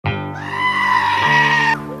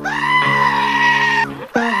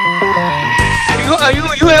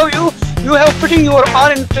you have putting your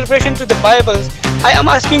own interpretation to the Bibles. I am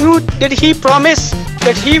asking you, did he promise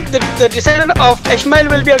that the descendant of Ishmael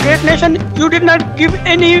will be a great nation? You did not give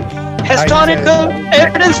any historical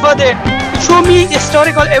evidence for that. Show me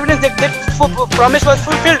historical evidence that promise was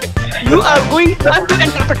fulfilled. You are going on to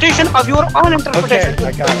interpretation of your own interpretation. Okay,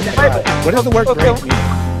 I got it. What does the word great mean?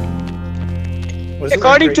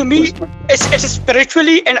 According to me, it's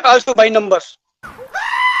spiritually and also by numbers.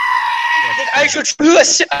 That I should show you a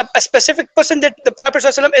specific person that the Prophet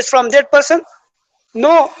ﷺ is from that person?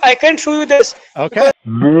 No, I can't show you this. Okay.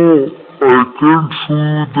 No, I can't show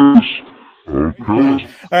you this. Okay.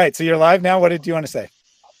 All right, so you're live now. What did you want to say?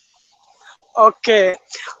 Okay.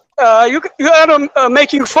 You are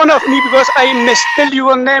making fun of me because I misspelled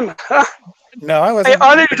your name. No, I wasn't. I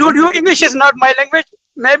already told you English is not my language.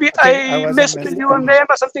 Maybe I misspelled your name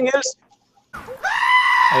or something else.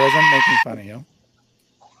 I wasn't making fun of you.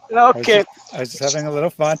 Okay. I was just having a little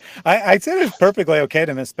fun. I said it's perfectly okay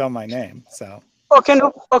to misspell my name. So. Okay,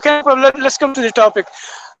 no problem. Let's come to the topic.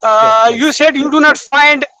 You said you do not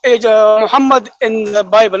find Muhammad in the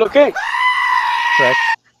Bible. Okay. Correct.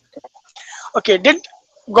 Okay. Did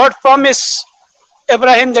God promise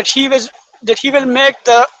Abraham that he will make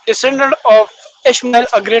the descendant of Ishmael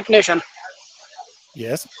a great nation?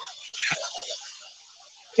 Yes.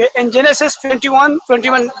 Okay. In Genesis 21,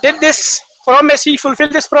 did this promise he fulfill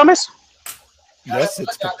this promise? Yes,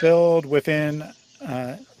 it's fulfilled within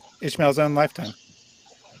Ishmael's own lifetime.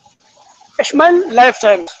 Ishmael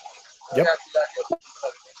lifetime. Yep.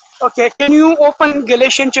 Okay. Can you open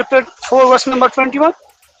Galatians chapter 4, verse number 21?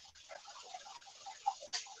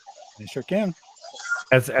 I sure can.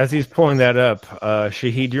 As he's pulling that up,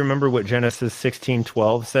 Shahid, do you remember what Genesis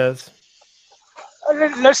 16:12 says?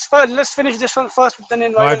 Let's finish this one first, then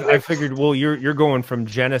invite. I figured, well, you're going from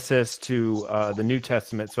Genesis to the New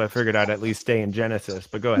Testament, so I figured I'd at least stay in Genesis.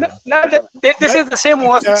 But go ahead. No, this is the same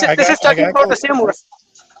verse. This is talking about the same verse.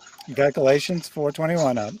 You got Galatians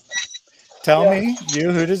 4:21 up. Tell me,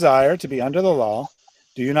 you who desire to be under the law,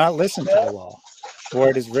 do you not listen to the law? For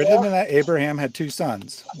it is written that Abraham had two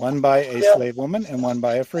sons, one by a slave woman and one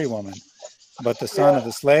by a free woman. But the son of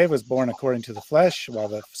the slave was born according to the flesh, while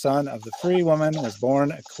the son of the free woman was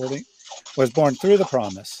born through the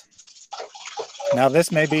promise. Now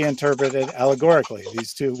this may be interpreted allegorically.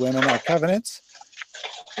 These two women are covenants.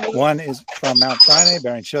 One is from Mount Sinai,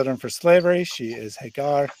 bearing children for slavery. She is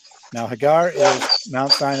Hagar. Now Hagar is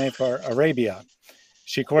Mount Sinai for Arabia.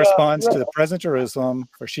 She corresponds to the present Jerusalem,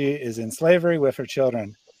 for she is in slavery with her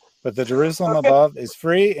children. But the Jerusalem above is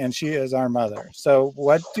free, and she is our mother. So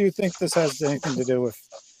what do you think this has anything to do with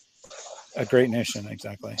a great nation,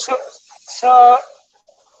 exactly? So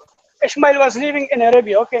Ishmael was living in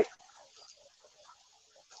Arabia, okay?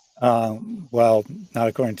 Well, not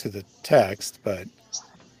according to the text, but...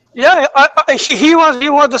 Yeah, he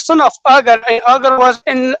was the son of Agar, and Agar was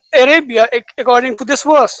in Arabia, according to this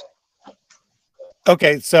verse.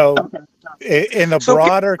 Okay, so in the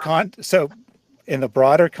broader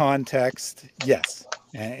context, yes.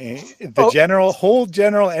 The whole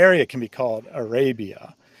general area can be called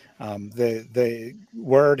Arabia. The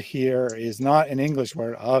word here is not an English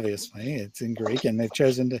word, obviously. It's in Greek, and they've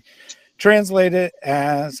chosen to translate it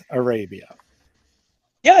as Arabia.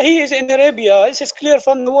 Yeah, he is in Arabia. This is clear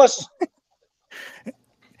from the verse.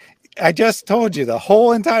 I just told you the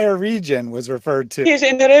whole entire region was referred to. He is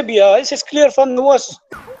in Arabia. This is clear from the verse.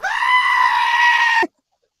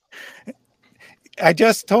 I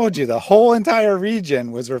just told you the whole entire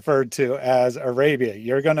region was referred to as Arabia.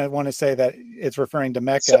 You're going to want to say that it's referring to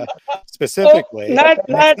Mecca specifically. Not.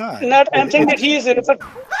 I'm saying that he is referred.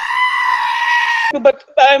 But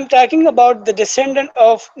I'm talking about the descendant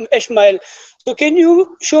of Ishmael. So can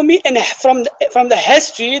you show me from the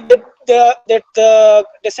history that the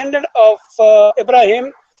descendant of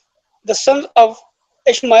Abraham, the sons of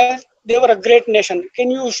Ishmael, they were a great nation?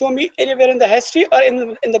 Can you show me anywhere in the history or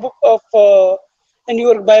in the book of in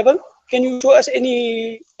your Bible? Can you show us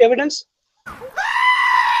any evidence?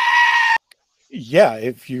 Yeah,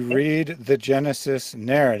 if you read the Genesis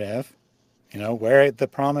narrative, you know, where the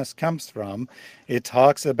promise comes from, it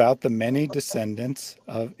talks about the many descendants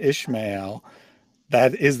of Ishmael.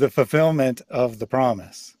 That is the fulfillment of the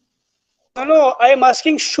promise. No, I am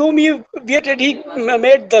asking, show me where did he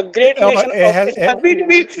made the great nation of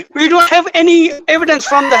Ishmael. We don't have any evidence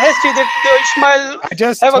from the history that Ishmael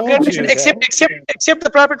have a great nation except the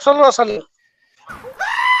Prophet ﷺ.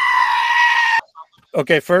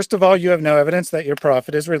 Okay, first of all, you have no evidence that your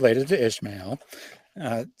prophet is related to Ishmael.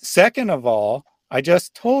 Second of all, I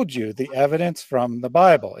just told you the evidence from the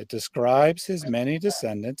Bible. It describes his many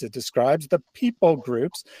descendants. It describes the people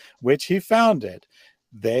groups which he founded.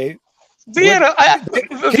 They would. Where? Can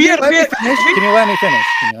you let me Where? finish? Can you let me finish?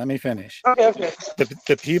 Can you let me finish? Okay, okay.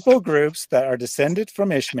 The people groups that are descended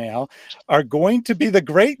from Ishmael are going to be the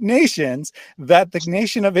great nations that the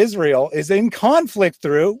nation of Israel is in conflict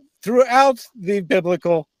throughout the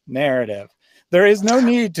biblical narrative. There is no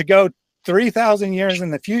need to go 3,000 years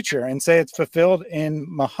in the future and say it's fulfilled in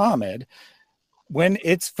Muhammad when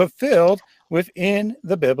it's fulfilled within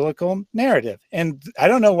the biblical narrative. And I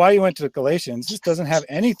don't know why you went to Galatians. This doesn't have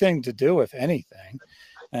anything to do with anything.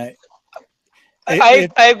 I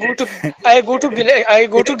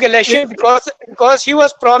go to Galatians because he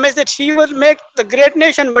was promised that he will make the great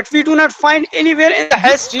nation, but we do not find anywhere in the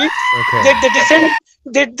history that the descent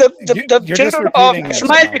that the children of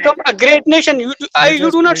Ishmael become a great nation. You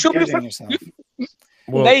do not show me.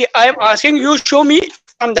 I am asking you, show me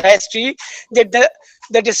from the history that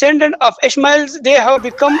the descendant of Ishmael, they have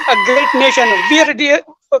become a great nation.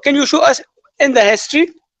 Can you show us in the history?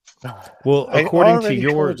 Well, according to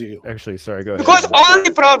your, actually, sorry, go ahead. Because all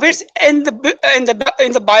the prophets in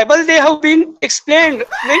the Bible, they have been explained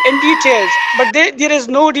in details, but there is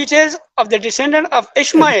no details of the descendant of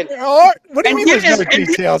Ishmael. What do you mean there's no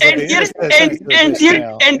details of the descendants of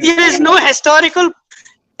Ishmael? And there is no historical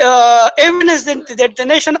evidence that the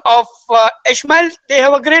nation of Ishmael, they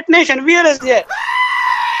have a great nation. Where is there?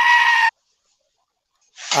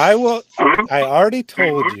 I already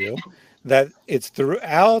told you that it's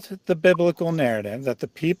throughout the biblical narrative that the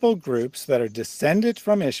people groups that are descended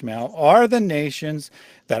from Ishmael are the nations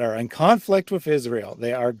that are in conflict with Israel.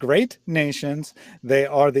 They are great nations. They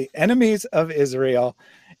are the enemies of Israel.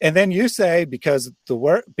 And then you say, because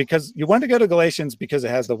you want to go to Galatians because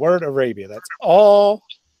it has the word Arabia. That's all.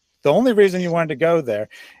 The only reason you wanted to go there.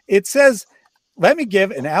 It says, let me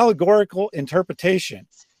give an allegorical interpretation.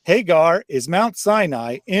 Hagar is Mount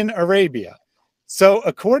Sinai in Arabia. So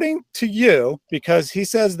according to you, because he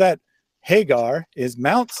says that Hagar is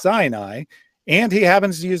Mount Sinai, and he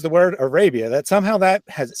happens to use the word Arabia, that somehow that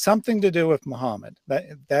has something to do with Muhammad.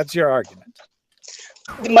 That's your argument.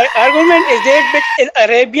 My argument is that in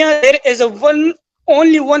Arabia, there is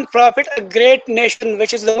only one prophet, a great nation,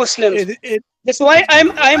 which is the Muslims. That's why I'm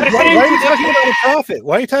referring why are you talking about a prophet?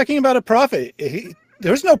 Why are you talking about a prophet?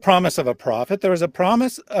 There's no promise of a prophet. There was a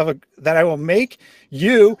promise that I will make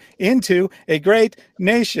you into a great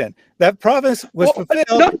nation. That promise was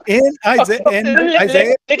fulfilled in Isaiah. And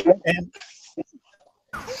it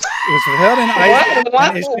was fulfilled in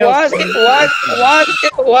Isaiah.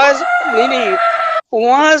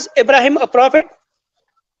 Was Ibrahim a prophet?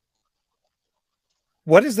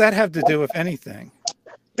 What does that have to do with anything?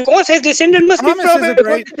 Because his descendant must be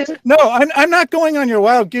prophet. No, I'm not going on your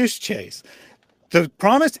wild goose chase. The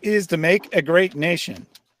promise is to make a great nation.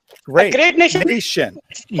 Great nation.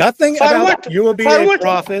 Nothing about you will be a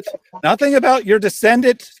prophet. Nothing about your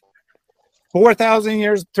descendant 4,000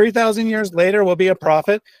 years, 3,000 years later will be a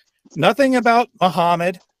prophet. Nothing about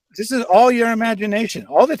Muhammad. This is all your imagination.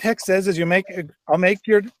 All the text says is I'll make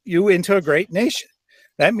you into a great nation.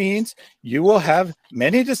 That means you will have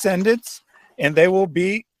many descendants, and they will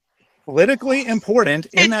be politically important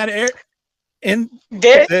in that area. In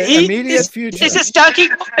the immediate future. This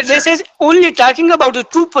is only talking about the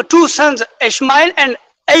two sons, Ishmael and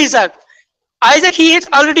Isaac. Isaac, he has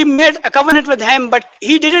already made a covenant with him, but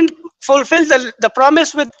he didn't fulfill the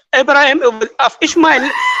promise with Abraham of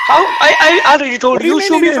Ishmael. How I already told you.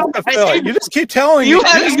 Show me from you just keep telling you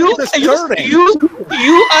are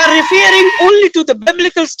referring only to the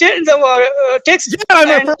biblical text. Yeah,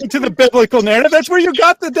 I'm referring to the biblical narrative. That's where you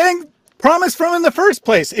got the dang promise from in the first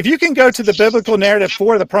place. If you can go to the biblical narrative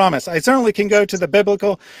for the promise, I certainly can go to the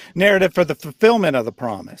biblical narrative for the fulfillment of the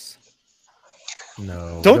promise.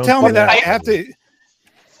 No. Don't tell me that I have to.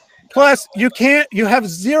 Plus, you have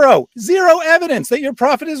zero evidence that your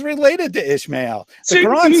prophet is related to Ishmael. The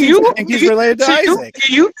Quran seems to think he's related to Isaac.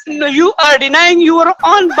 You are denying your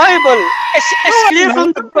own Bible.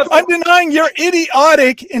 I'm denying your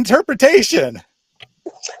idiotic interpretation.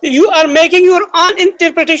 You are making your own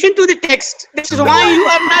interpretation to the text. This is why you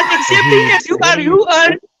are not accepting it.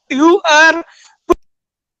 You are.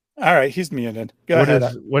 All right, he's muted. Go ahead.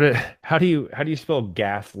 How do you spell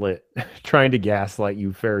gaslit? Trying to gaslight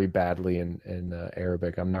you very badly in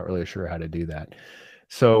Arabic. I'm not really sure how to do that.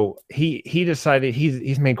 So he decided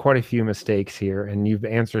he's made quite a few mistakes here, and you've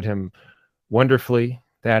answered him wonderfully,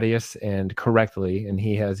 Thaddeus, and correctly, and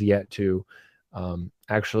he has yet to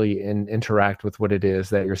actually interact with what it is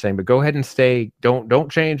that you're saying. But go ahead and stay.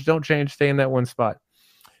 Don't change. Stay in that one spot.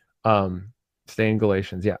 Stay in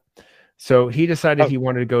Galatians. Yeah. So he decided he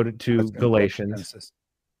wanted to go to Let's go Galatians. Genesis.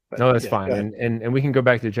 But No, that's yeah, fine. go ahead. And we can go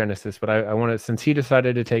back to Genesis, but I want to, since he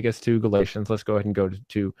decided to take us to Galatians, let's go ahead and go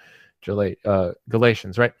to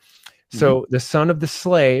Galatians, right? So the son of the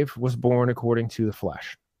slave was born according to the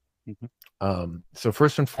flesh. So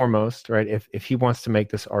first and foremost, right, if he wants to make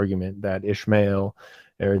this argument that Ishmael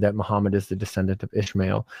or that Muhammad is the descendant of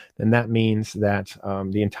Ishmael, then that means that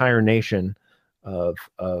the entire nation of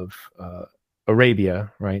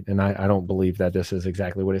Arabia, right? And I don't believe that this is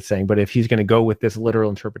exactly what it's saying, but if he's going to go with this literal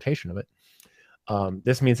interpretation of it,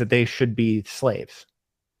 this means that they should be slaves.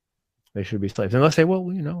 They should be slaves. And let's say,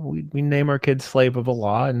 well, you know, we name our kids slave of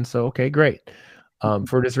Allah, and so, okay, great.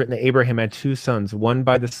 For it is written that Abraham had two sons, one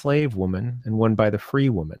by the slave woman and one by the free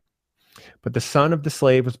woman. But the son of the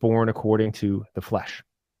slave was born according to the flesh.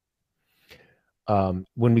 When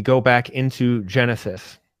we go back into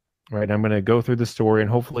Genesis, right, I'm going to go through the story,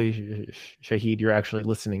 and hopefully, Shahid, you're actually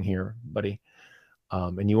listening here, buddy.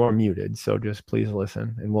 And you are muted, so just please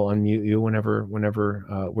listen, and we'll unmute you whenever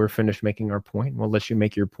we're finished making our point. And we'll let you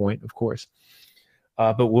make your point, of course.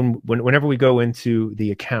 But whenever we go into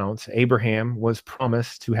the account, Abraham was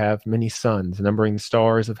promised to have many sons, numbering the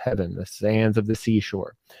stars of heaven, the sands of the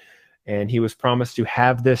seashore. And he was promised to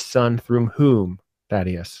have this son through whom,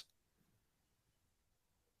 Thaddeus?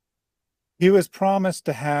 He was promised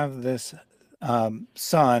to have this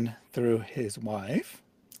son through his wife,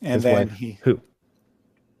 and His then wife. Who?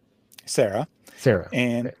 Sarah.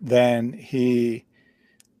 And Okay. then he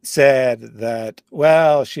said that,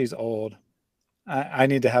 well, she's old. I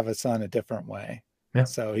need to have a son a different way. Yeah.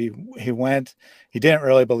 So he went. He didn't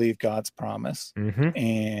really believe God's promise, Mm-hmm.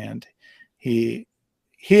 and he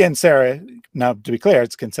and Sarah. Now, to be clear,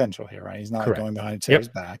 it's consensual here, right? He's not Correct. going behind Sarah's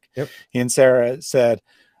back. Yep. He and Sarah said,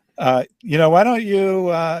 you know, why don't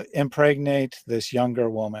you impregnate this younger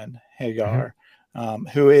woman, Hagar,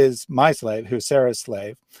 who is my slave, who's Sarah's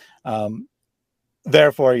slave.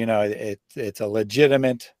 Therefore, you know, it's a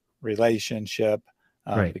legitimate relationship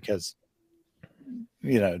Right. because,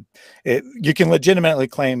 you know, you can legitimately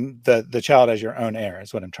claim the child as your own heir,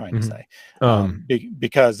 is what I'm trying to say,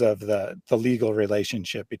 because of the legal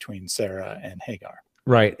relationship between Sarah and Hagar.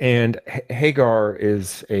 Right. And Hagar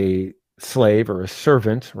is a slave or a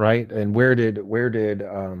servant, right? And where did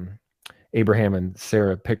Abraham and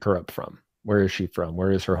Sarah pick her up from? Where is she from?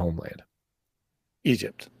 Where is her homeland?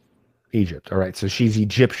 Egypt. All right. So she's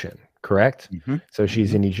Egyptian, correct? So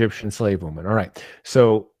she's an Egyptian slave woman. All right.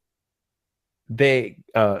 So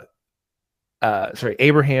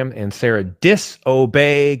Abraham and Sarah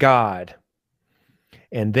disobey God.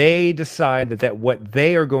 And they decide that what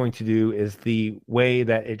they are going to do is the way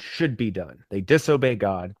that it should be done. They disobey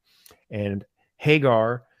God. And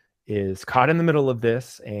Hagar is caught in the middle of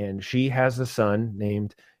this, and she has a son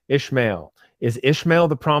named Ishmael. Is Ishmael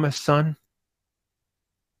the promised son?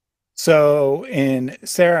 So in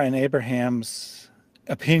Sarah and Abraham's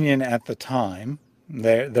opinion at the time,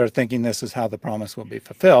 they're thinking this is how the promise will be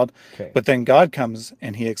fulfilled. Okay. But then God comes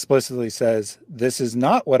and he explicitly says, this is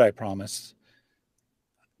not what I promised.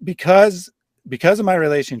 Because of my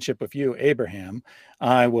relationship with you, Abraham,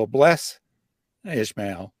 I will bless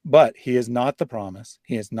Ishmael, but he is not the promise.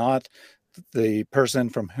 He is not the person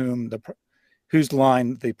from whose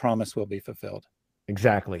line the promise will be fulfilled.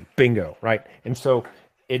 Exactly. Bingo. Right. And so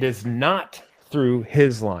it is not through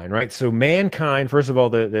his line, right? So mankind, first of all,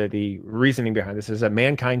 the reasoning behind this is that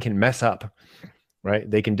mankind can mess up, right?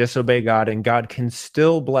 They can disobey God, and God can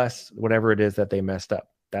still bless whatever it is that they messed up.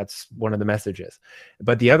 That's one of the messages.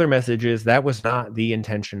 But the other message is that was not the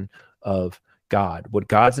intention of God. What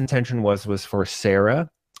God's intention was for Sarah,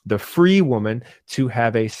 the free woman, to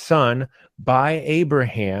have a son by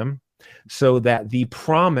Abraham, so that the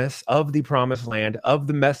promise of the promised land, of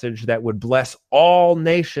the message that would bless all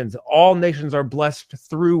nations are blessed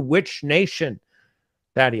through which nation?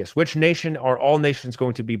 Thaddeus, which nation are all nations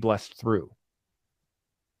going to be blessed through?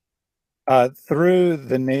 Through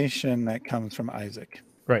the nation that comes from Isaac.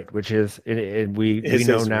 Right, which is we know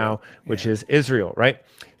Israel now, which is Israel, right?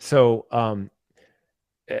 So I'll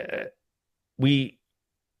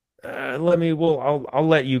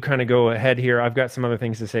let you kind of go ahead here. I've got some other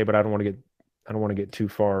things to say, but I don't want to get too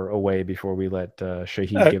far away before we let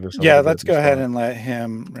Shahid give us. Let's go ahead and let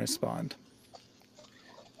him respond.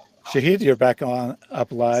 Shahid, you're back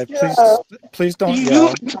up live. Please don't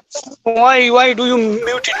yell. Why do you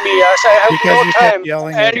muted me? Yes, I have Because you kept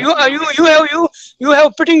yelling. And you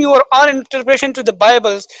have putting your own interpretation to the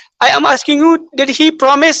Bibles. I am asking you, did he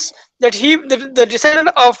promise that the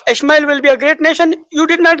descendant of Ishmael will be a great nation? You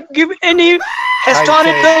did not give any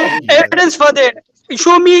historical evidence for that.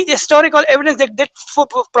 show me historical evidence that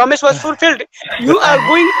promise was fulfilled. You are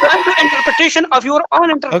going on to interpretation of your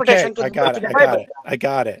own interpretation Okay, I got it. the I Bible. got it. I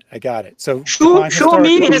got it. I got it. So Show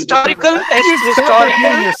me historical. You stop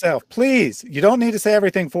repeating yourself, please. You don't need to say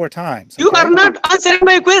everything 4 times. You okay? are not answering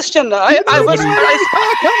my question. Nobody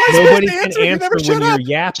can answer when you're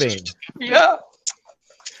yapping. Yeah.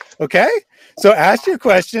 Okay, so ask your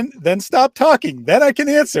question, then stop talking. Then I can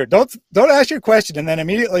answer. Don't ask your question and then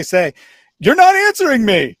immediately say, "You're not answering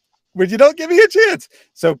me," when you don't give me a chance.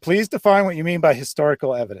 So please define what you mean by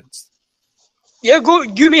historical evidence. Yeah, go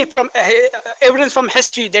give me from evidence from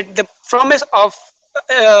history that the promise of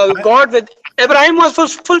God with Abraham was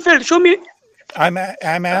fulfilled. Show me. I'm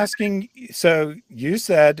asking. So you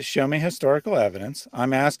said, "Show me historical evidence."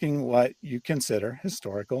 I'm asking what you consider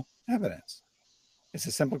historical evidence. It's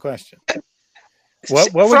a simple question.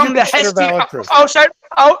 What would from you the consider history valid proof?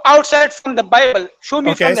 outside from the Bible? Show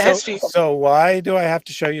me from the history. So why do I have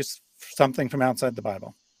to show you something from outside the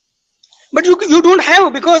Bible? But you don't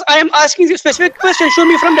have, because I am asking you a specific question. Show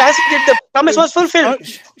me from the history that the promise was fulfilled.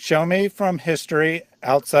 Show me from history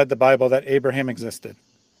outside the Bible that Abraham existed.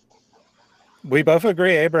 We both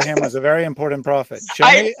agree Abraham was a very important prophet. Show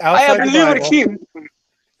me outside the Bible.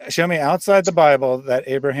 Show me outside the Bible that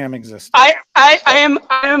Abraham existed. I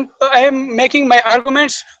am making my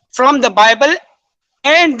arguments from the Bible,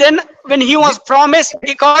 and then when he was promised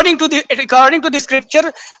according to the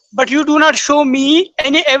scripture, but you do not show me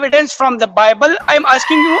any evidence from the Bible. I am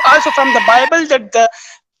asking you also from the Bible that the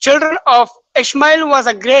children of Ishmael was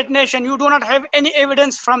a great nation. You do not have any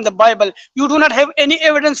evidence from the Bible. You do not have any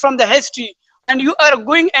evidence from the history, and you are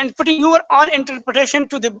going and putting your own interpretation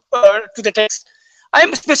to the text. I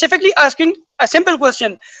am specifically asking a simple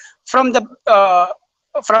question from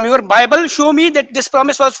your Bible. Show me that this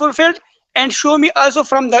promise was fulfilled, and show me also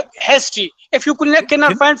from the history. If you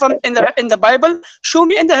cannot find from in the Bible, show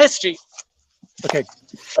me in the history. Okay,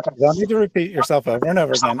 you don't need to repeat yourself over and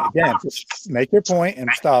over again. Again, just make your point and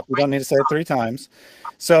stop. You don't need to say it 3 times.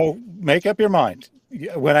 So make up your mind.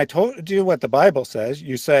 When I told you what the Bible says,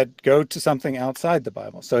 you said go to something outside the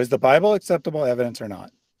Bible. So is the Bible acceptable evidence or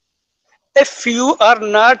not? If you are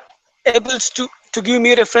not able to give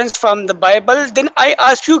me reference from the Bible, then I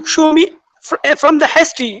ask you, show me from the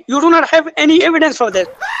history. You do not have any evidence for that.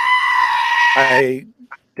 I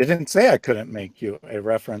didn't say I couldn't make you a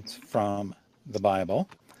reference from the Bible.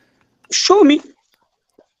 Show me.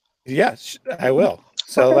 Yes, I will.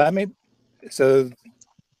 So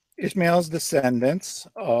Ishmael's descendants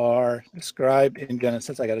are described in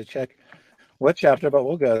Genesis. I got to check what chapter, but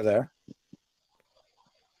we'll go there.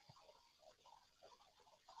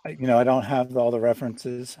 I don't have all the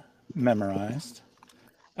references memorized.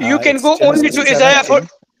 You can go only to Isaiah for.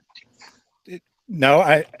 No,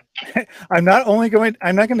 I'm not going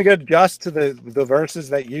to go just to the verses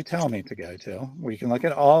that you tell me to go to. We can look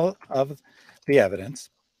at all of the evidence.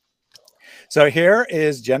 So here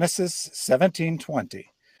is Genesis 17:20.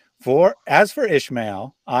 As for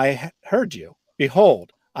Ishmael, I heard you.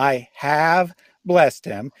 Behold, I have blessed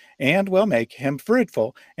him, and will make him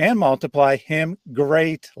fruitful, and multiply him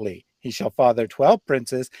greatly. He shall father 12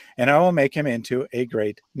 princes, and I will make him into a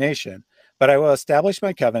great nation. But I will establish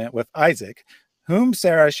my covenant with Isaac, whom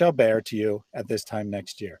Sarah shall bear to you at this time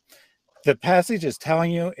next year. The passage is telling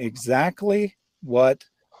you exactly what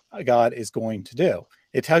God is going to do.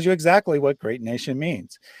 It tells you exactly what great nation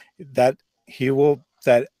means. That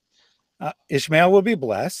Ishmael will be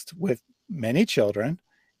blessed with many children.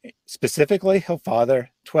 Specifically, he'll father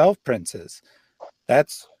 12 princes.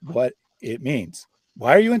 That's what it means.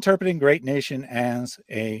 Why are you interpreting great nation as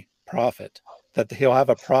a prophet? That he'll have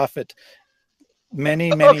a prophet many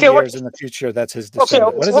years in the future that's his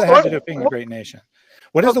descendant. What does that have to do with being a great nation?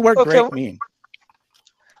 What does the word great mean?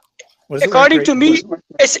 According to me,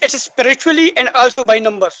 it's spiritually and also by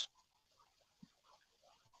numbers.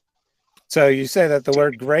 So you say that the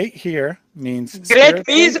word great here means great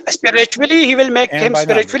means spiritually, he will make him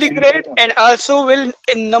spiritually great, and also will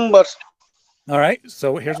in numbers. All right,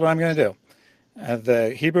 so here's what I'm going to do.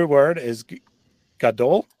 The Hebrew word is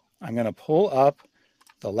gadol. I'm going to pull up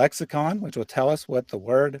the lexicon, which will tell us what the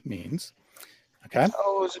word means. Okay.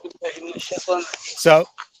 So.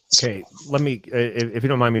 Okay, let me, if you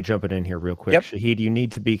don't mind me jumping in here real quick, yep. Shahid, you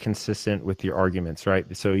need to be consistent with your arguments, right?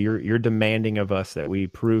 So you're demanding of us that we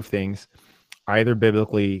prove things either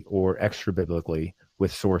biblically or extra biblically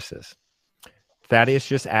with sources. Thaddeus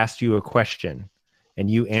just asked you a question,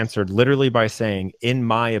 and you answered literally by saying, "In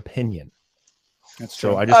my opinion." That's So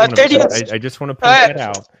true. I just want Teddy, to I just want to point that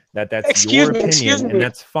out that's excuse your me, excuse opinion, and me.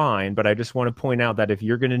 that's fine. But I just want to point out that if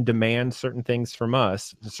you're going to demand certain things from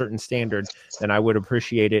us, a certain standard, then I would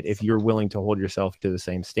appreciate it if you're willing to hold yourself to the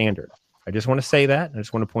same standard. I just want to say that. I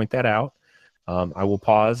just want to point that out. I will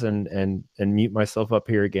pause and mute myself up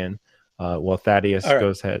here again while Thaddeus All right.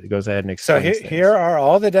 goes ahead and So explains here are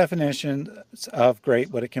all the definitions of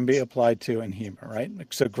great, what it can be applied to in Hebrew, right?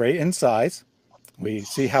 So great in size. We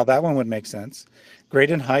see how that one would make sense.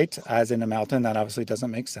 Great in height, as in a mountain, that obviously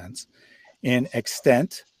doesn't make sense. In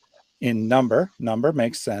extent, in number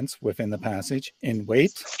makes sense within the passage. In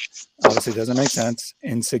weight, obviously doesn't make sense.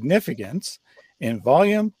 In significance, in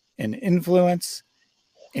volume, in influence,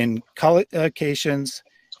 in collocations,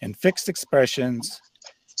 in fixed expressions,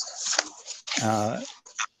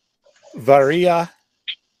 varia,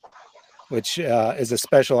 which is a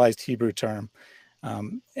specialized Hebrew term.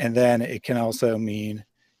 And then it can also mean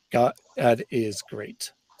God is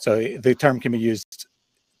great. So the term can be used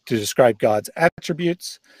to describe God's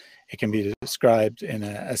attributes. It can be described in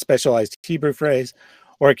a specialized Hebrew phrase,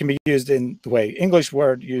 or it can be used in the way English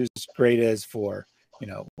word used great is for,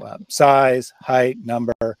 size, height,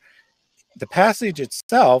 number. The passage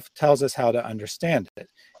itself tells us how to understand it.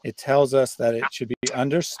 It tells us that it should be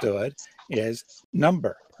understood as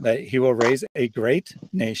number, that he will raise a great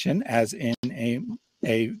nation, as in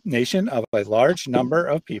a nation of a large number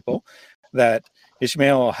of people, that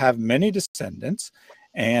Ishmael will have many descendants,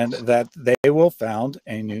 and that they will found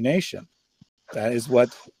a new nation. That is what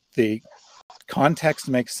the context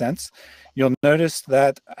makes sense. You'll notice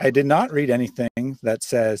that I did not read anything that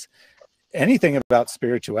says anything about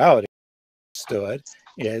spirituality. Stood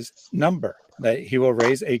is number, that he will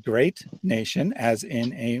raise a great nation, as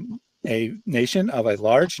in a nation of a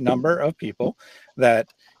large number of people, that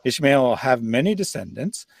Ishmael will have many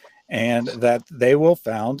descendants, and that they will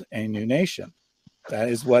found a new nation. That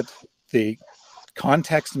is what the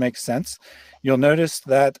context makes sense. You'll notice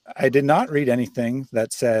that I did not read anything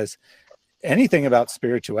that says anything about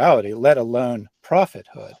spirituality, let alone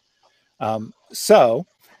prophethood. So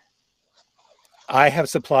I have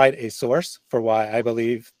supplied a source for why I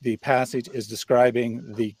believe the passage is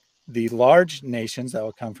describing the large nations that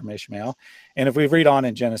will come from Ishmael. And if we read on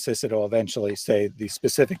in Genesis, it will eventually say the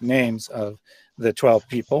specific names of the 12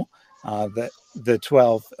 people, the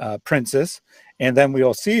 12 princes. And then we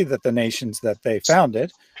will see that the nations that they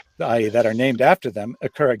founded, i.e. that are named after them,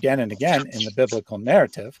 occur again and again in the biblical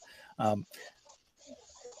narrative.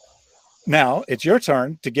 Now it's your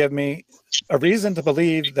turn to give me a reason to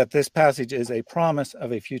believe that this passage is a promise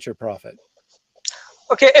of a future prophet.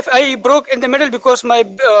 Okay, if I broke in the middle because my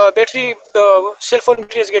battery, cell phone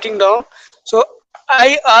battery is getting down, so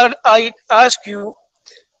I ask you,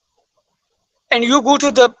 and you go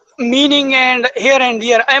to the meaning and here and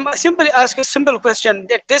there. I am simply ask a simple question,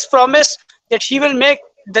 that this promise that he will make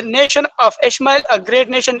the nation of Ishmael a great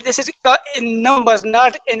nation. This is in numbers,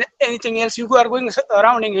 not in anything else. You are going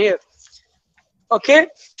around in here. Okay,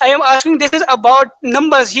 I am asking, this is about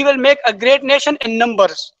numbers. He will make a great nation in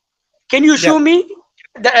numbers. Can you show me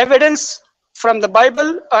the evidence from the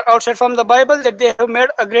Bible or outside from the Bible that they have made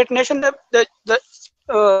a great nation,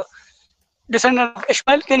 the descendant of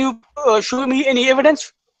Ishmael? Can you show me any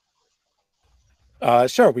evidence?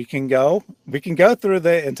 Sure, we can go through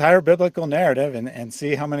the entire biblical narrative and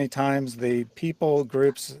see how many times the people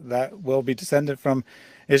groups that will be descended from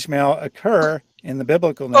Ishmael occur in the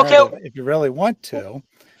biblical narrative, if you really want to.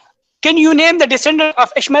 Can you name the descendant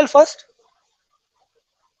of Ishmael first?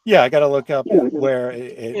 Yeah, I got to look up where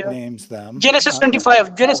it names them. Genesis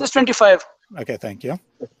 25. Genesis 25. Okay, thank you.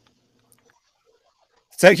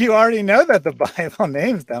 So you already know that the Bible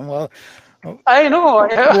names them. Well, I know.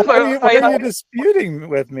 What are you disputing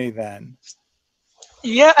with me then?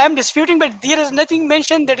 Yeah, I'm disputing, but there is nothing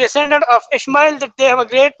mentioned the descendant of Ishmael that they have a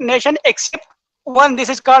great nation except one. This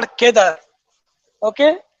is called Kedar.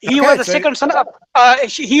 Okay, he was the second son of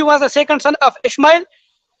he was the second son of Ishmael,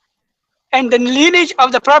 and the lineage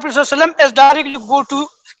of the Prophet ﷺ is directly go to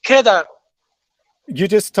Kedar. You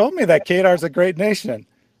just told me that Kedar is a great nation.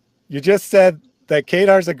 You just said that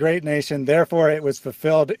Kedar is a great nation, therefore it was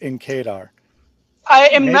fulfilled in Kedar. I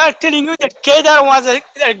am not telling you that Kedar was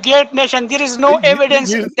a great nation. There is no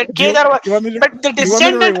evidence that Kedar was. But the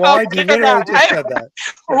descendant of Kedar.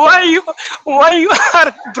 Why you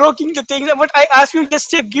are breaking the things? But I ask you,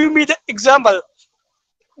 just say, give me the example.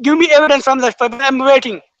 Give me evidence from the Bible. I'm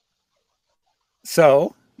waiting.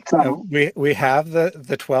 So we have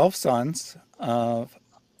the 12 sons of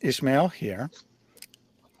Ishmael here,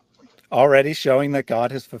 already showing that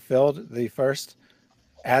God has fulfilled the first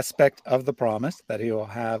aspect of the promise, that he will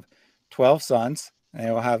have 12 sons, and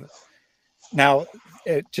he will have Now,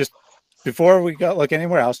 just before we go look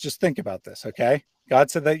anywhere else, just think about this, okay?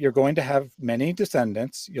 God said that you're going to have many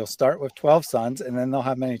descendants. You'll start with 12 sons, and then they'll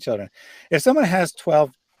have many children. If someone has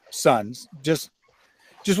 12 sons, just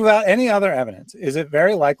without any other evidence, is it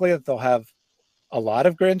very likely that they'll have a lot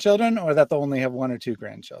of grandchildren, or that they'll only have 1 or 2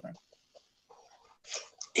 grandchildren?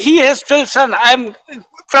 He has 12 sons. I'm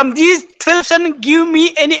from these 12 sons. Give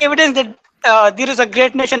me any evidence that there is a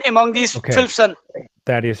great nation among these 12 sons.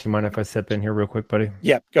 Thaddeus, you mind if I step in here real quick, buddy?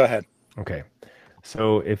 Yeah, go ahead. Okay.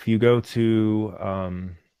 So if you go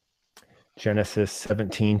to Genesis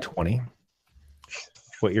 17:20,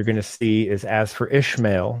 what you're going to see is, as for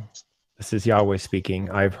Ishmael, this is Yahweh speaking,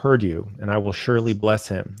 I've heard you, and I will surely bless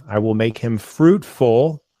him. I will make him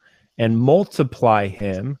fruitful and multiply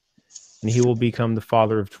him, and he will become the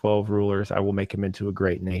father of 12 rulers. I will make him into a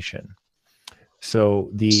great nation.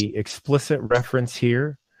 So the explicit reference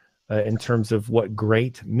here in terms of what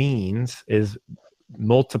great means is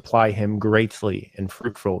multiply him greatly and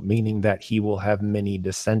fruitful, meaning that he will have many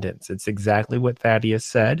descendants. It's exactly what Thaddeus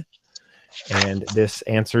said, and this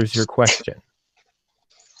answers your question.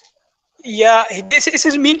 Yeah, this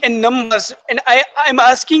is mean in numbers, and I'm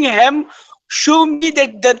asking him, show me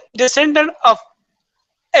that the descendant of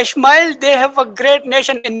Ishmael, they have a great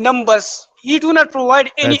nation in numbers. He do not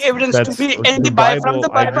provide any evidence to me in the Bible, from the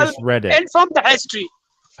Bible I just read it. and from the history.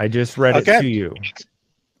 I just read it to you.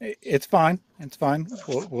 It's fine. It's fine.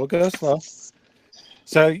 We'll go slow.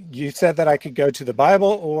 So you said that I could go to the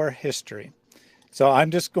Bible or history. So I'm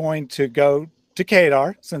just going to go to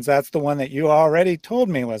Kedar, since that's the one that you already told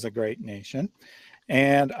me was a great nation.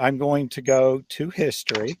 And I'm going to go to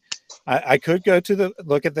history. I could go to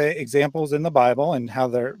look at the examples in the Bible and how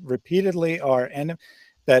there repeatedly are, and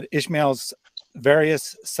that Ishmael's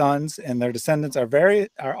various sons and their descendants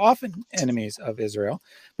are often enemies of Israel.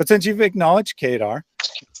 But since you've acknowledged Kedar,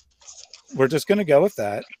 we're just going to go with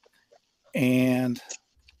that. And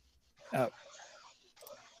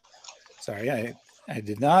sorry, I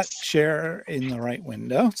did not share in the right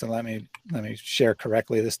window, so let me share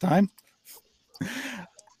correctly this time.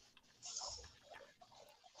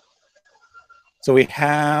 So we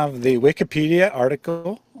have the Wikipedia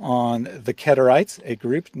article on the Kedarites, a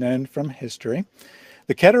group known from history.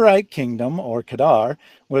 The Kedarite kingdom, or Kedar,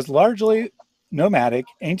 was largely nomadic,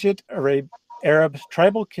 ancient Arab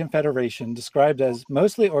tribal confederation described as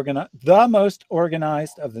the most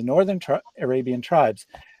organized of the northern Arabian tribes.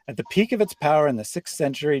 At the peak of its power in the 6th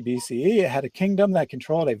century BCE, it had a kingdom that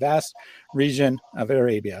controlled a vast region of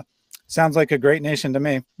Arabia. Sounds like a great nation to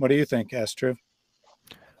me. What do you think, Astrid?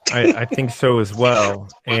 I think so as well.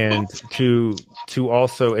 And to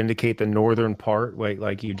also indicate the northern part,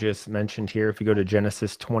 like you just mentioned here, if you go to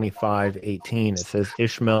Genesis 25:18, it says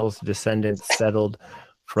Ishmael's descendants settled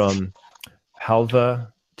from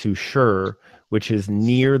Halva to Shur, which is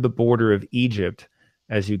near the border of Egypt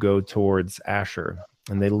as you go towards Asher.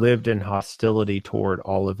 And they lived in hostility toward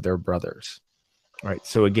all of their brothers. All right.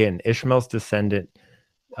 So again, Ishmael's descendants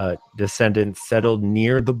settled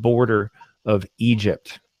near the border of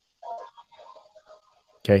Egypt.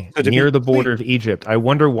 Okay, so near the border of Egypt. I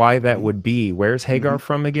wonder why that would be. Where's Hagar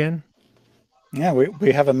from again? Yeah,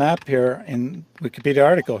 we have a map here in Wikipedia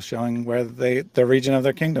article showing where the region of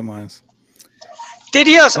their kingdom was.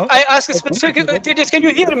 Thaddeus, I ask a specific. Thaddeus, can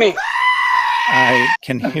you hear me? I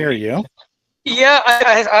can hear you. Yeah,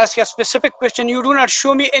 I ask you a specific question. You do not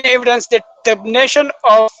show me any evidence that the nation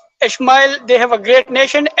of Ishmael, they have a great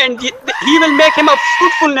nation, and he will make him a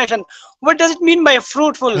fruitful nation. What does it mean by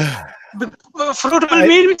fruitful? Fruitful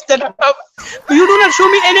means that you do not show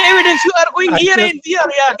me any evidence. You are going here and there.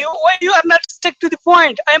 Yeah. Why you are not stuck to the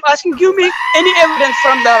point? I am asking, give me any evidence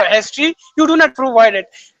from the history. You do not provide it.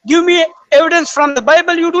 Give me evidence from the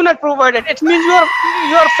Bible. You do not provide it. It means you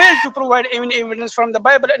are failed to provide any evidence from the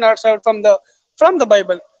Bible and also from the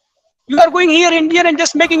Bible. You are going here and there and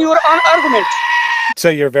just making your own argument. So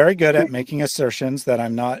you're very good at making assertions that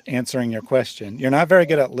I'm not answering your question. You're not very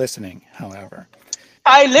good at listening, however.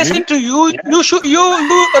 I listen to you. You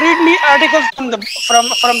read me articles from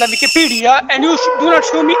the Wikipedia, and you do not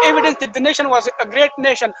show me evidence that the nation was a great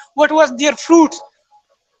nation. What was their fruits?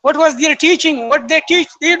 What was their teaching? What they teach?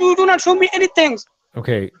 They do not show me anything.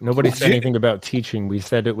 Okay, nobody said anything about teaching. We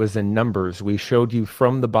said it was in numbers. We showed you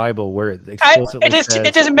from the Bible where it explicitly says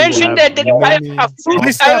it is mentioned that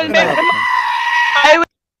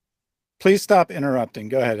Please stop interrupting.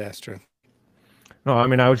 Go ahead, Astrid. No, I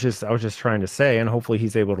mean, I was just trying to say, and hopefully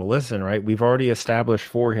he's able to listen, right? We've already established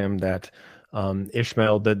for him that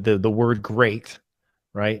Ishmael, the word great,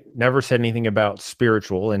 right, never said anything about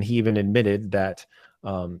spiritual, and he even admitted that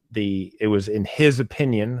it was in his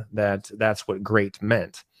opinion that that's what great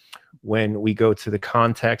meant. when we go to the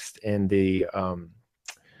context and the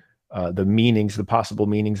meanings, the possible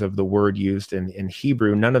meanings of the word used in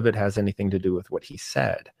Hebrew, none of it has anything to do with what he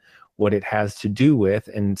said. What it has to do with,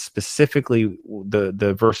 and specifically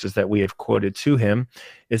the verses that we have quoted to him,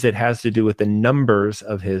 is it has to do with the numbers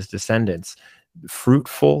of his descendants.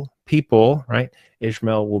 Fruitful people, right?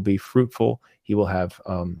 Ishmael will be fruitful. He will have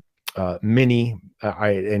many,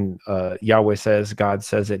 and Yahweh says, God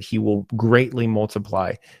says that he will greatly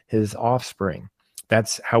multiply his offspring.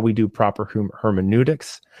 That's how we do proper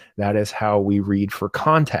hermeneutics. That is how we read for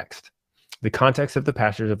context. The context of the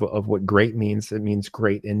passage of what great means, it means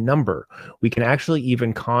great in number. We can actually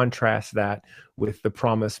even contrast that with the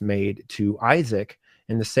promise made to Isaac,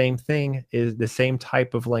 and the same thing is the same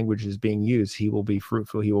type of language is being used. He will be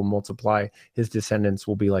fruitful, he will multiply, his descendants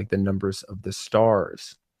will be like the numbers of the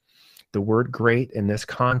stars. The word great in this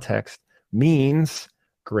context means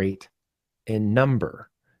great in number.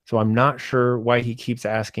 So I'm not sure why he keeps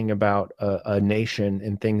asking about a nation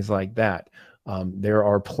and things like that. There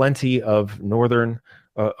are plenty of northern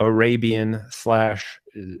Arabian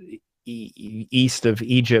 / east of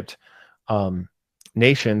Egypt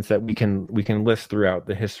nations that we can list throughout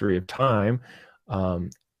the history of time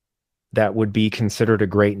that would be considered a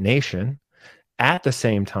great nation. At the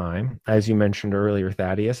same time, as you mentioned earlier,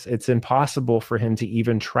 Thaddeus, it's impossible for him to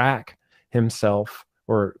even track himself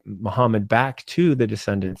or Muhammad back to the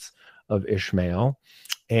descendants of Ishmael.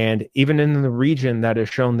 And even in the region that is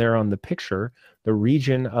shown there on the picture, the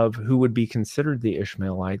region of who would be considered the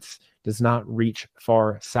Ishmaelites does not reach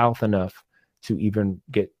far south enough to even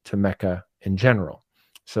get to Mecca in general.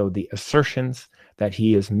 So the assertions that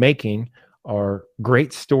he is making are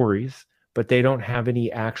great stories, but they don't have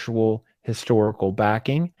any actual historical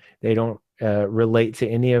backing. They don't relate to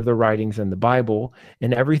any of the writings in the Bible.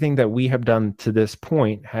 And everything that we have done to this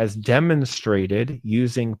point has demonstrated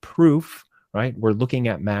using proof, right? We're looking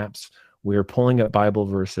at maps, we're pulling up Bible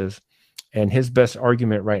verses, and his best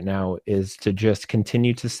argument right now is to just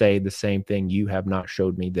continue to say the same thing. You have not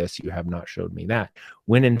showed me this, you have not showed me that.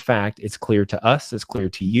 When in fact, it's clear to us, it's clear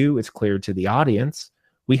to you, it's clear to the audience.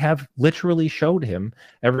 We have literally showed him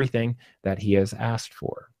everything that he has asked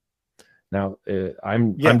for. Now,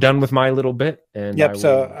 I'm done with my little bit. And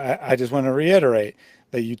I just want to reiterate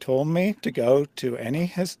that you told me to go to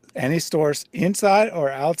any source inside or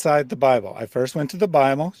outside the Bible. I first went to the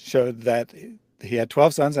Bible, showed that he had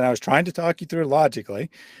 12 sons, and I was trying to talk you through logically.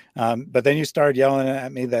 But then you started yelling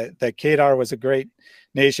at me that Kedar was a great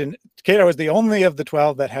nation. Kedar was the only of the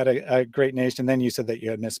 12 that had a great nation. Then you said that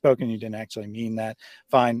you had misspoken. You didn't actually mean that.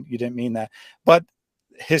 Fine, you didn't mean that. But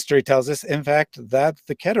history tells us, in fact, that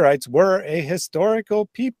the Kedarites were a historical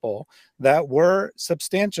people that were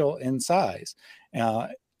substantial in size.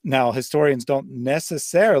 Now, historians don't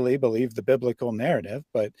necessarily believe the biblical narrative,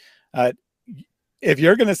 but if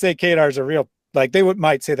you're going to say Kedar is a real, like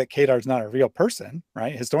might say that Kedar is not a real person,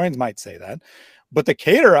 right? Historians might say that, but the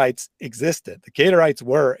Kedarites existed. The Kedarites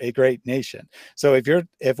were a great nation. So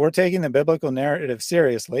if we're taking the biblical narrative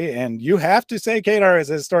seriously, and you have to say Kedar is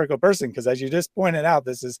a historical person, because as you just pointed out,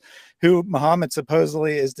 this is who Muhammad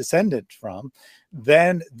supposedly is descendant from,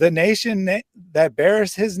 then the nation that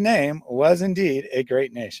bears his name was indeed a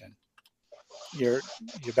great nation. You're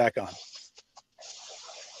back on.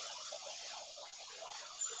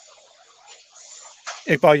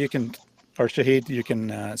 Iqbal, you can, or Shahid, you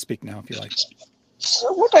can speak now if you like.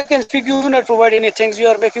 So what I can speak, you do not provide anything. You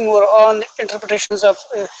are making your own interpretations of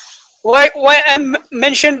why I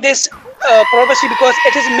mentioned this prophecy, because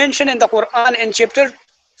it is mentioned in the Quran in chapter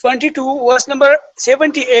 22, verse number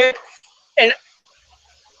 78, and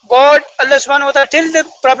God, Allah subhanahu wa ta'ala, tells the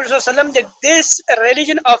Prophet that this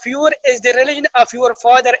religion of yours is the religion of your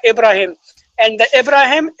father Abraham, and the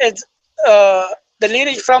Abraham is the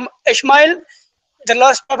lineage from Ishmael. The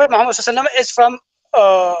last Prophet Muhammad is from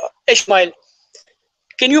Ishmael.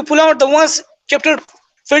 Can you pull out the ones, chapter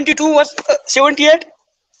 22, verse 78?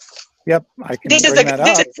 Yep, I can bring that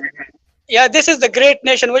up. This is the great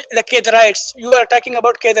nation, the Kedarites. You are talking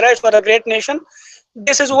about Kedarites for a great nation.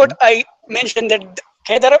 This is what I mentioned, that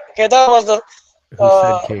Kedar was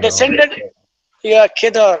the descendant. Yeah,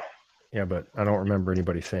 Kedar. Yeah, but I don't remember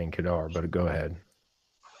anybody saying Kedar, but go ahead.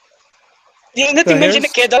 There is nothing mentioned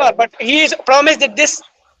in Kedar, but he is promised that this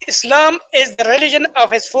Islam is the religion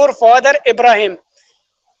of his forefather Abraham.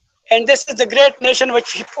 And this is the great nation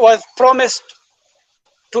which was promised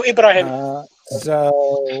to Ibrahim.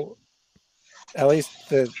 So, at least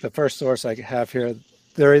the first source I have here,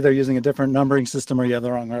 they're either using a different numbering system or you have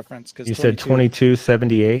the wrong reference. You said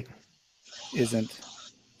 2278? Isn't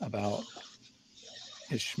about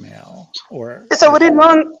Ishmael. Or it's a very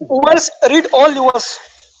long verse. Read all the verse.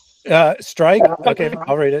 Strike. Okay,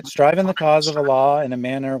 I'll read it. Strive in the cause of Allah in a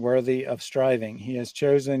manner worthy of striving. He has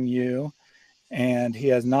chosen you, and he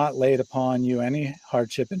has not laid upon you any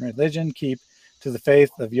hardship in religion. Keep to the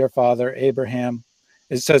faith of your father Abraham.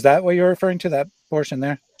 So is that what you're referring to? That portion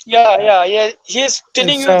there? Yeah. He is And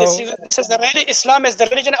telling you so, this is the religion. Islam is the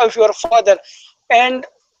religion of your father, and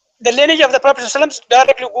the lineage of the Prophet ﷺ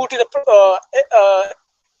directly go to the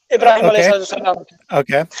Ibrahim okay, alayhi salam.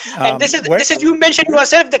 okay. And Where? this is you mentioned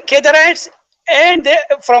yourself the Kedarites and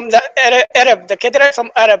from the Arab, the Kedarite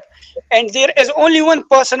from Arab, and there is only one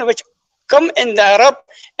person which come in the Arab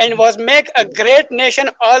and was make a great nation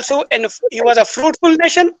also, and he was a fruitful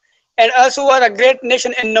nation and also was a great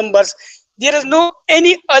nation in numbers. There is no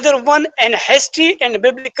any other one in history and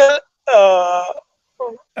biblical.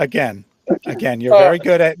 Again, you're very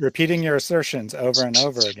good at repeating your assertions over and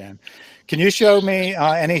over again. Can you show me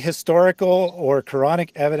any historical or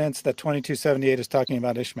Quranic evidence that 2278 is talking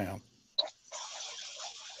about Ishmael?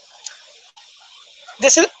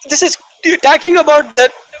 This is talking about the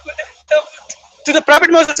to the Prophet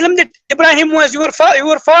Muhammad that Ibrahim was your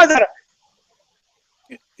father.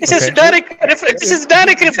 This is direct reference. This is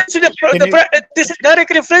direct reference to this is direct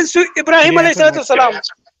reference to Ibrahim alayhi salam.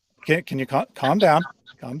 Can you calm down?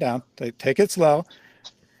 Calm down. Take it slow.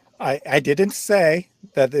 I didn't say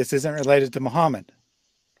that this isn't related to Muhammad.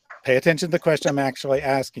 Pay attention to the question I'm actually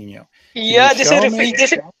asking you. Yeah, this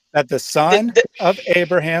is that the son of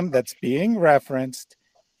Abraham that's being referenced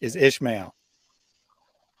is Ishmael.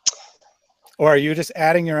 Or are you just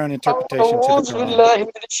adding your own interpretation to the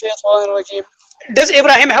Quran? Does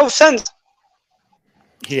Abraham have sons?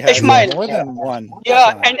 He has Ishmael. More than one.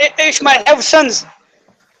 Yeah, son. and Ishmael have sons.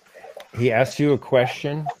 He asked you a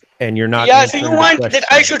question, and you're not. Yeah, so you want that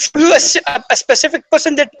I should show you a specific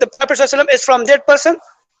person that the Prophet ﷺ is from that person?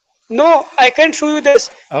 No, I can't show you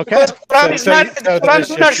this. Okay. So this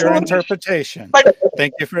is not your interpretation. But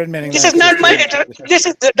thank you for admitting this that. is not my. This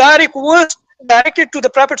is the direct words directed to the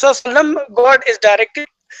Prophet ﷺ. God is directed.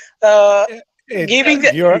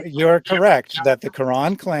 You're correct that the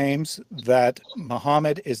Quran claims that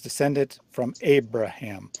Muhammad is descended from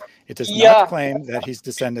Abraham. It does not claim that he's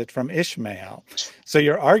descended from Ishmael. So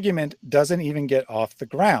your argument doesn't even get off the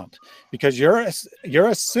ground because you're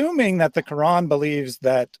assuming that the Quran believes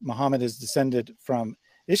that Muhammad is descended from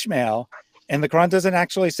Ishmael, and the Quran doesn't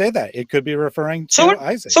actually say that. It could be referring to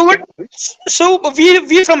Isaac. So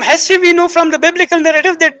we from history we know from the biblical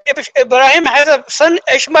narrative that Ibrahim has a son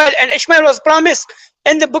Ishmael, and Ishmael was promised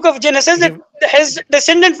in the book of Genesis that his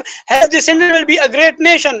descendant will be a great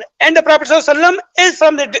nation, and the Prophet ﷺ is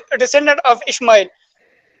from the descendant of Ishmael.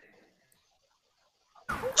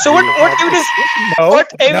 So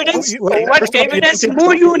what evidence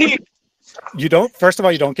more you need? You don't. First of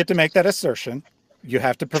all, you don't get to make that assertion. You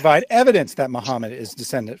have to provide evidence that Muhammad is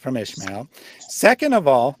descended from Ishmael. Second of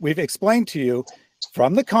all, we've explained to you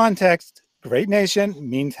from the context, great nation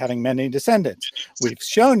means having many descendants. We've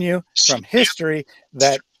shown you from history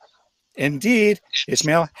that indeed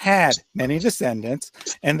Ishmael had many descendants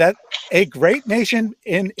and that a great nation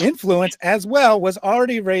in influence as well was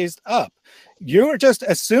already raised up. You're just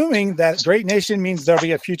assuming that great nation means there'll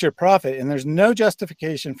be a future prophet, and there's no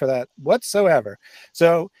justification for that whatsoever.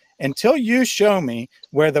 So until you show me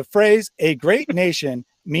where the phrase a great nation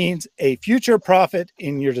means a future prophet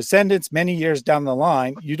in your descendants many years down the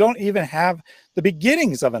line, you don't even have the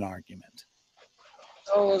beginnings of an argument.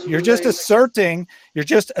 You're just asserting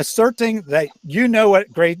that you know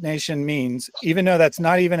what great nation means, even though that's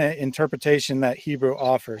not even an interpretation that Hebrew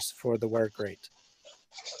offers for the word great.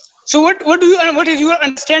 So what is your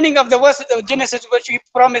understanding of the verse of Genesis which he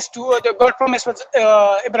promised to God promised with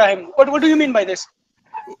Ibrahim? What do you mean by this?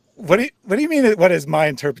 What do you mean? What is my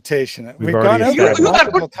interpretation? We've gone over it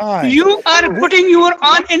multiple times. You are putting your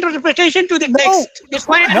own interpretation to the text. That's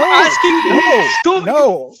why I'm asking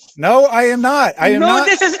you. No, I am not. I am not.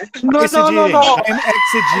 This is no. I am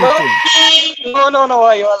exegeting.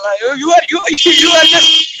 No. You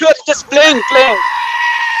are just playing.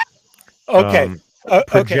 Okay.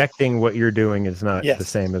 Projecting what you're doing is not the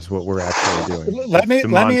same as what we're actually doing. Let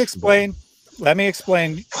me explain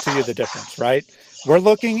to you the difference, right? We're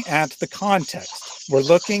looking at the context. We're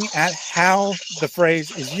looking at how the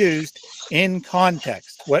phrase is used in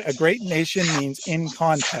context. What a great nation means in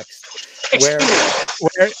context. Where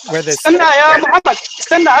this.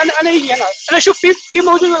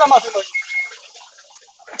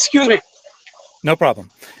 Excuse me. No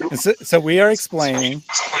problem. And so we are explaining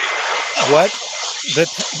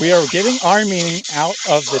we are giving our meaning out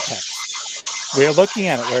of the text. We are looking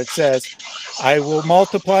at it where it says, I will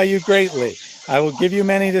multiply you greatly. I will give you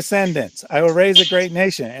many descendants. I will raise a great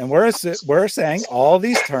nation. And we're saying all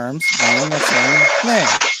these terms mean the same thing,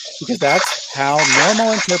 because that's how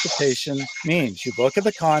normal interpretation means. You look at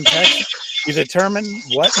the context, you determine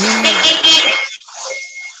what meaning.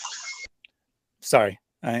 Sorry,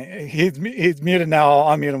 he's muted now.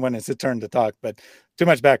 I'll unmute him when it's his turn to talk, but too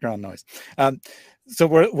much background noise. So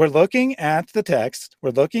we're looking at the text,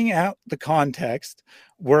 we're looking at the context,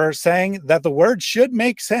 we're saying that the word should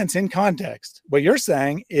make sense in context. What you're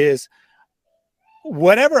saying is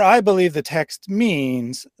whatever I believe the text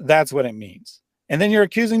means, that's what it means. And then you're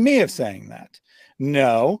accusing me of saying that.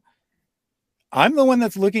 No, I'm the one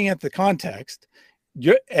that's looking at the context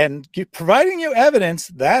and providing you evidence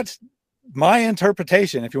that my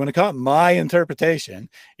interpretation, if you want to call it my interpretation,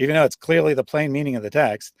 even though it's clearly the plain meaning of the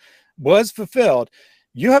text, was fulfilled.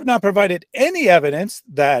 You have not provided any evidence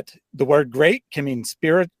that the word great can mean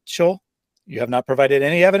spiritual. You have not provided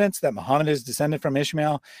any evidence that Muhammad is descended from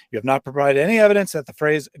Ishmael. You have not provided any evidence that the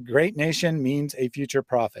phrase great nation means a future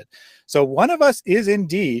prophet. So one of us is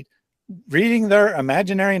indeed reading their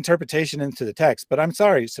imaginary interpretation into the text, but I'm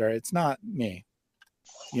sorry, sir, it's not me.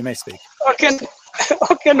 You may speak. Okay,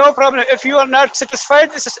 okay, no problem. If you are not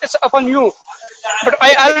satisfied, it's upon you. But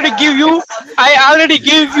I already give you.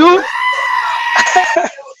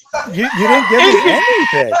 You didn't give me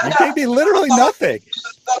anything. You gave me literally nothing.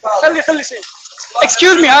 Listen.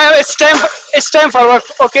 Excuse me. It's time for work.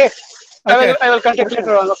 Okay. I will contact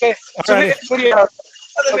later on. Okay. So Alrighty.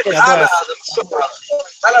 okay.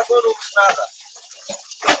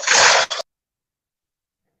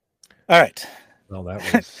 All right. Well,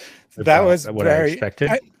 that was That was what I very expected.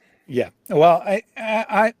 Yeah. Well,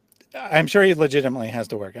 I'm sure he legitimately has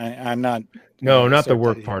to work. I'm not. No, not the certain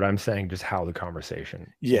work that part. I'm saying just how the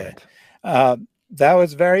conversation Yeah. went. That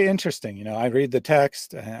was very interesting. You know, I read the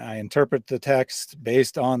text, I interpret the text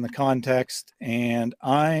based on the context, and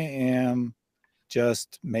I am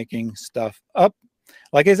just making stuff up.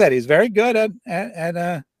 Like I said, he's very good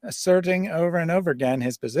at asserting over and over again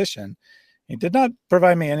his position. He did not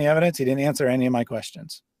provide me any evidence. He didn't answer any of my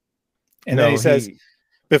questions. And then he says,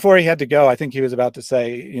 before he had to go, I think he was about to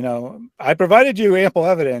say, you know, I provided you ample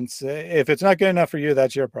evidence. If it's not good enough for you,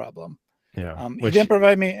 that's your problem. Yeah. He didn't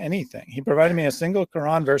provide me anything. He provided me a single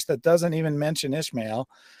Quran verse that doesn't even mention Ishmael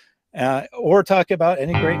or talk about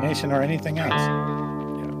any great nation or anything else.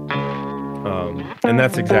 And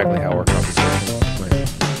that's exactly how our conversation went.